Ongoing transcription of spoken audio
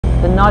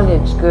the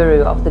knowledge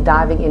guru of the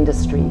diving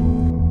industry.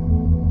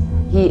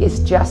 He is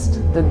just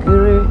the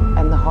guru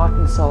and the heart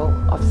and soul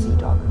of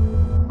SEADOG.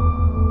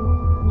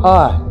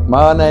 Hi,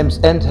 my name's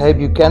Anthony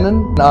Hay-Buchanan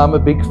and I'm a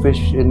big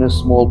fish in a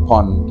small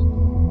pond.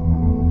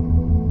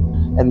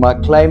 And my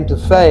claim to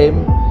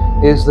fame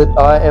is that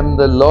I am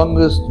the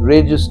longest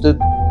registered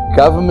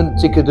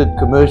government-ticketed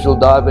commercial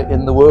diver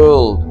in the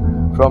world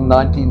from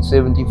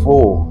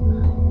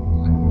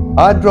 1974.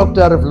 I dropped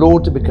out of law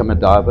to become a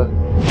diver.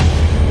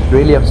 It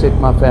really upset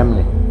my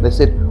family. They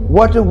said,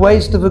 "What a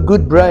waste of a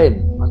good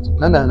brain." I said,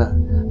 no.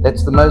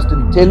 That's the most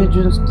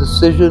intelligent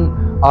decision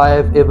I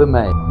have ever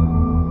made.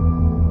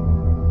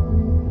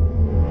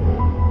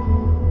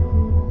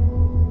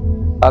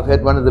 I've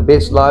had one of the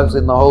best lives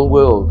in the whole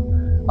world.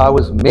 I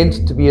was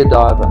meant to be a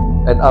diver,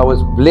 and I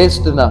was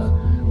blessed enough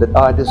that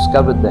I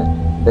discovered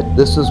that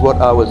this is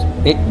what I was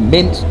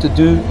meant to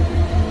do,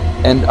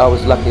 and I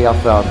was lucky I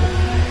found it.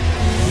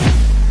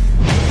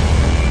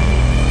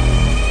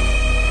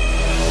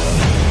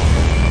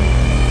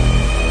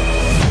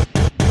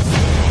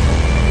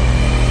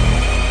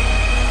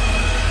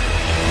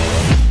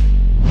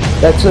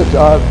 That's it.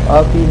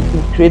 I've been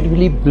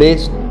incredibly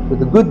blessed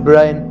with a good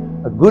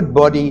brain, a good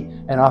body,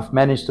 and I've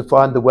managed to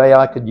find the way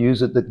I could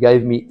use it that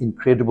gave me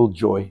incredible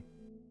joy.